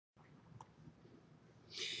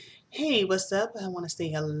Hey, what's up? I want to say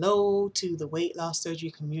hello to the weight loss surgery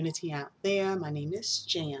community out there. My name is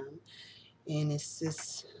Jam, and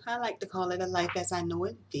I like to call it a life as I know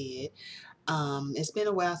it did. It's been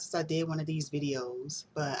a while since I did one of these videos,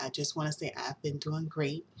 but I just want to say I've been doing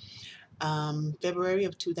great. February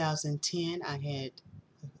of 2010, I had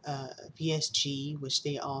VSG, which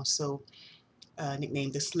they also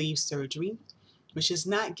nicknamed the sleeve surgery, which is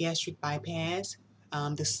not gastric bypass.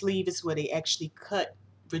 The sleeve is where they actually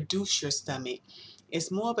reduce your stomach. It's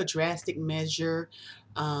more of a drastic measure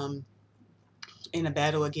um, in a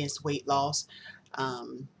battle against weight loss.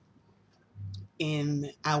 Um,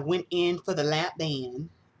 and I went in for the lap band,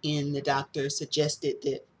 and the doctor suggested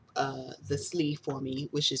that the sleeve for me,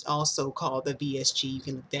 which is also called the VSG. You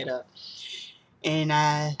can look that up. And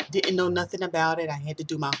I didn't know nothing about it. I had to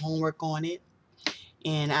do my homework on it.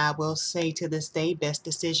 And I will say to this day, best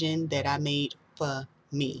decision that I made for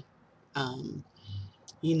me. Um,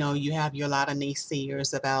 you have a lot of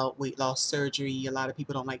naysayers about weight loss surgery. A lot of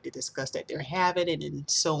people don't like to discuss that they're having it and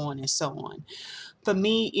so on and so on. For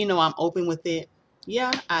me, I'm open with it.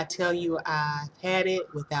 Yeah, I tell you, I've had it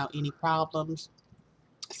without any problems.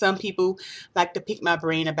 Some people like to pick my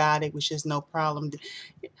brain about it, which is no problem.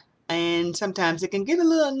 And sometimes it can get a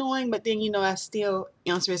little annoying, but then, I still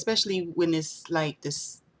answer, especially when it's like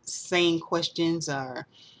this same questions are,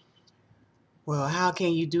 well, how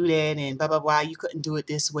can you do that? And blah, blah, blah, you couldn't do it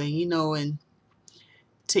this way, and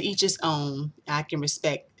to each his own. I can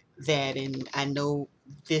respect that. And I know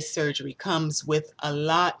this surgery comes with a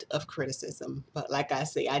lot of criticism. But like I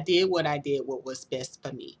say, I did what was best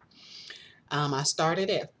for me. I started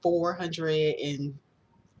at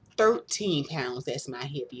 413 pounds. That's my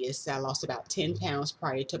heaviest. I lost about 10 pounds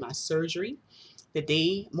prior to my surgery.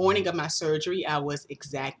 The morning of my surgery, I was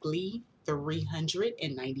exactly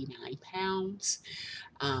 399 pounds.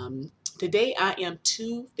 Today I am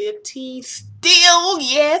 215 still,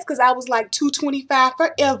 yes, because I was like 225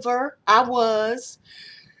 forever. I was.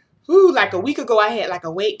 Ooh, like a week ago I had like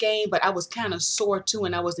a weight gain, but I was kind of sore too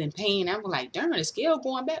and I was in pain. I was like, darn, the scale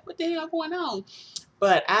going back. What the hell going on?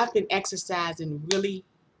 But I've been exercising really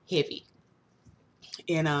heavy.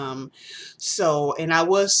 And and I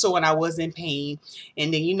was sore and I was in pain.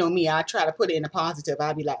 And then me, I try to put it in a positive.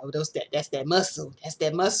 I'll be like, oh, that's that muscle. That's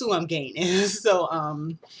that muscle I'm gaining.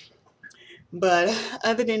 But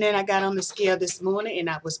other than that, I got on the scale this morning and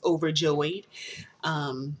I was overjoyed.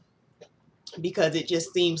 Um because it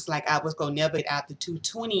just seems like I was gonna never get out the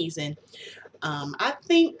 220s. And I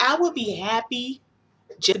think I would be happy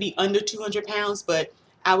just to be under 200 pounds, but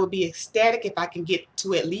I would be ecstatic if I can get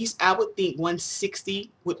to at least, I would think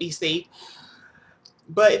 160 would be safe.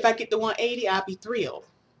 But if I get to 180, I'll be thrilled.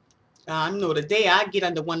 The day I get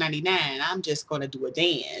under 199, I'm just gonna do a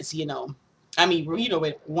dance. I mean,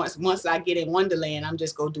 once I get in Wonderland, I'm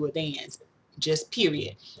just gonna do a dance, just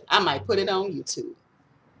period. I might put it on YouTube.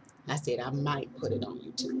 I said I might put it on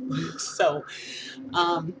YouTube. So,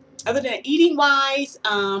 other than eating wise,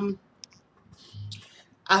 I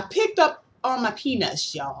picked up on my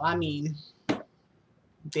peanuts, y'all. I mean,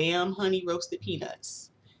 damn honey roasted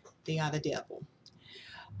peanuts. They are the devil.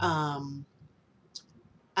 Um,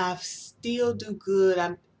 I still do good.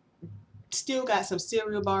 I'm still got some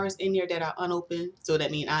cereal bars in there that are unopened. So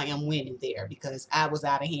that means I am winning there because I was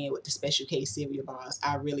out of hand with the special case cereal bars.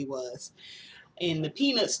 I really was. And the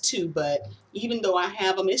peanuts too, but even though I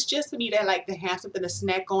have them, it's just for me that I like to have something to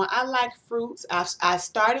snack on. I like fruits. I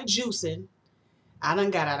started juicing. I done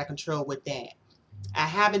got out of control with that. I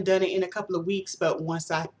haven't done it in a couple of weeks, but once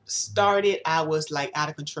I started, I was like out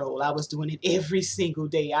of control. I was doing it every single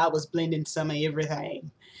day. I was blending some of everything,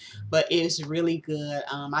 but it's really good.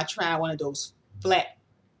 I tried one of those fat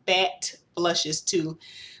flushes too.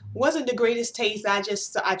 Wasn't the greatest taste. I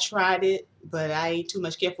tried it, but I ate too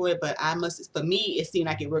much care for it. But for me, it seemed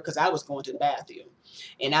like it worked because I was going to the bathroom,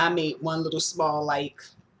 and I made one little small, like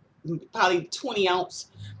probably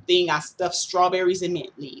 20-ounce thing. I stuffed strawberries and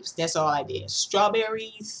mint leaves. That's all I did.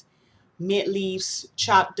 Strawberries, mint leaves,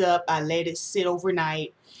 chopped up. I let it sit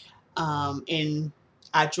overnight, and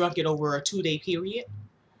I drunk it over a 2-day period.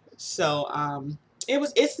 So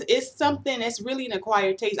it's something that's really an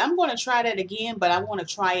acquired taste. I'm going to try that again, but I want to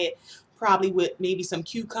try it probably with maybe some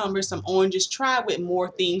cucumbers, some oranges. Try with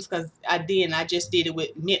more things because I just did it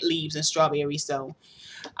with mint leaves and strawberries. So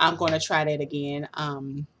I'm going to try that again.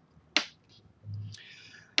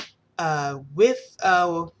 With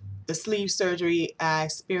the sleeve surgery I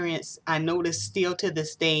noticed still to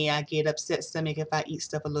this day, I get upset stomach if I eat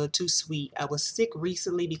stuff a little too sweet. I was sick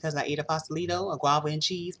recently because I ate a pastelito, a guava and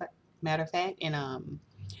cheese, matter of fact, and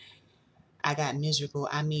I got miserable.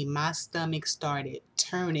 I mean, my stomach started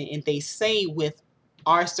turning, and they say with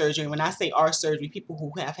our surgery. When I say our surgery, people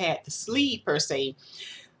who have had the sleeve per se,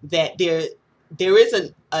 that there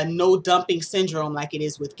is a no dumping syndrome like it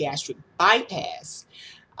is with gastric bypass.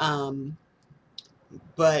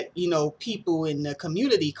 But you know, people in the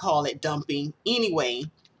community call it dumping anyway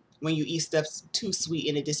when you eat stuff too sweet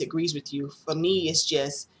and it disagrees with you. For me, it's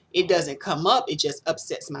just, it doesn't come up, it just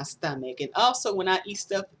upsets my stomach. And also when I eat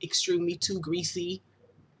stuff extremely too greasy,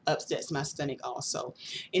 upsets my stomach also.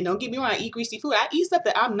 And don't get me wrong, I eat greasy food. I eat stuff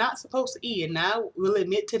that I'm not supposed to eat, and I will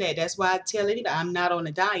admit to that. That's why I tell anybody I'm not on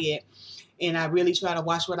a diet, and I really try to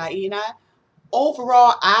watch what I eat. And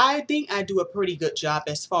overall, I think I do a pretty good job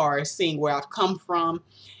as far as seeing where I've come from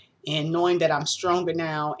and knowing that I'm stronger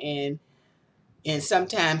now. And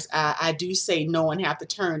sometimes I do say no and have to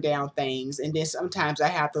turn down things. And then sometimes I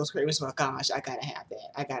have those cravings, well, gosh, I gotta have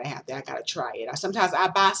that. I gotta have that. I gotta try it. Or sometimes I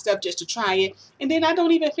buy stuff just to try it, and then I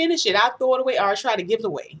don't even finish it. I throw it away or I try to give it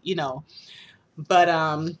away, you know. But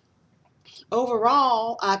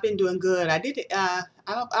overall, I've been doing good. I did it. I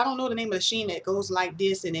don't know the name of the machine that goes like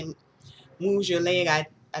this and then moves your leg. I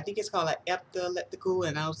think it's called an elliptical,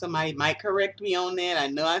 and I know somebody might correct me on that. I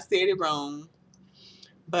know I said it wrong.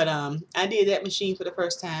 But I did that machine for the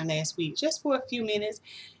first time last week, just for a few minutes.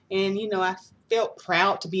 And, you know, I felt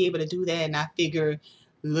proud to be able to do that. And I figured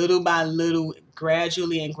little by little,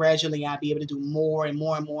 gradually and gradually, I'd be able to do more and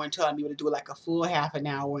more and more until I'd be able to do like a full half an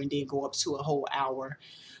hour and then go up to a whole hour,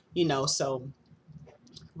 you know. So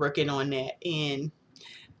working on that. And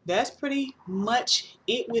that's pretty much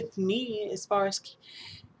it with me as far as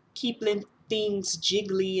keeping things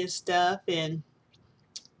jiggly and stuff. And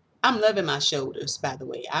I'm loving my shoulders, by the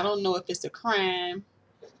way. I don't know if it's a crime,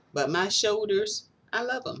 but my shoulders, I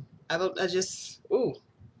love them. I just, ooh.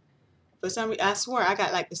 For some reason, I swear I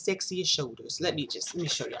got like the sexiest shoulders. Let me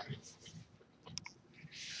show y'all.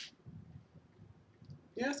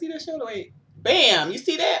 Y'all see that shoulder? Wait. Bam! You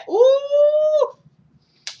see that? Ooh!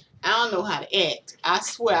 I don't know how to act. I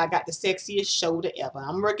swear I got the sexiest shoulder ever.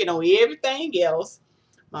 I'm working on everything else.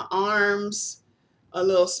 My arms a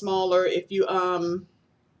little smaller. If you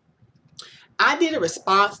I did a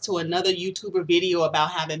response to another YouTuber video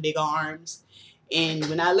about having big arms. And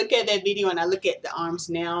when I look at that video and I look at the arms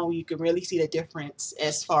now, you can really see the difference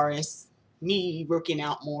as far as me working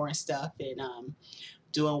out more and stuff, and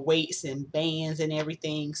doing weights and bands and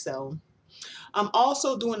everything. So I'm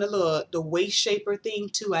also doing the waist shaper thing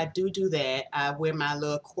too. I do that. I wear my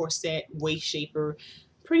little corset waist shaper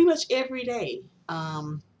pretty much every day.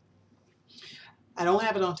 I don't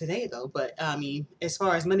have it on today though, but I mean, as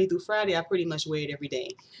far as Monday through Friday, I pretty much wear it every day.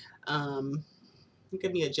 Look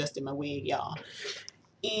at me adjusting my wig, y'all.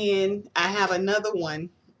 And I have another one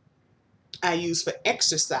I use for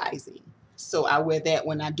exercising. So I wear that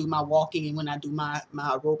when I do my walking and when I do my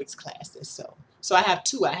aerobics classes. So I have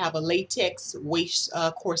two. I have a latex waist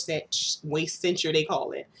corset, waist cincher they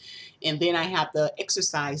call it, and then I have the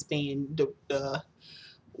exercise band, the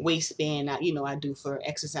waistband. You know, I do for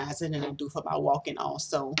exercising and I do for my walking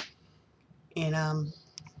also. And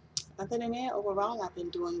other than that, overall, I've been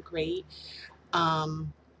doing great.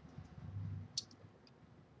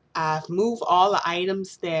 I've moved all the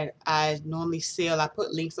items that I normally sell. I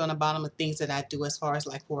put links on the bottom of things that I do as far as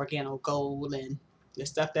like organic gold and the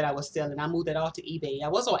stuff that I was selling. I moved it all to eBay. I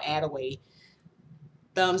was on Adaway.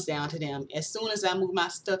 Thumbs down to them. As soon as I moved my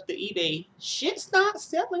stuff to eBay, shit started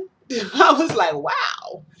selling. I was like,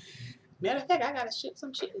 wow. Matter of fact, I gotta ship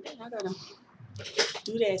some shit today. I gotta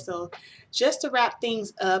do that. So just to wrap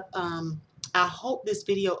things up, I hope this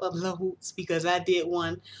video uploads because I did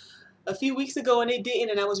one a few weeks ago and it didn't,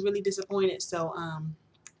 and I was really disappointed. So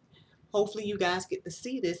hopefully you guys get to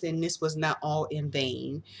see this and this was not all in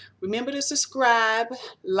vain. Remember to subscribe,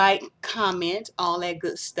 like, comment, all that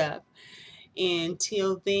good stuff.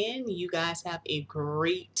 Until then, you guys have a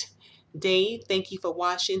great day. Thank you for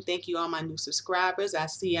watching. Thank you all my new subscribers. I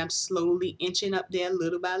see I'm slowly inching up there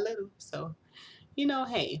little by little. So, you know,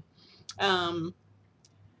 hey, I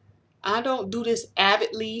don't do this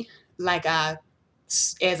avidly like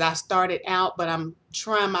as I started out, but I'm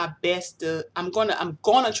trying my best to, I'm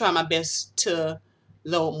gonna try my best to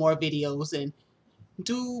load more videos and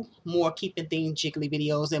do more keeping things jiggly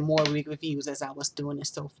videos and more reviews as I was doing and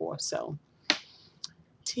so forth. So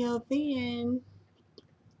till then,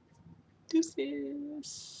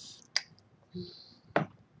 deuces.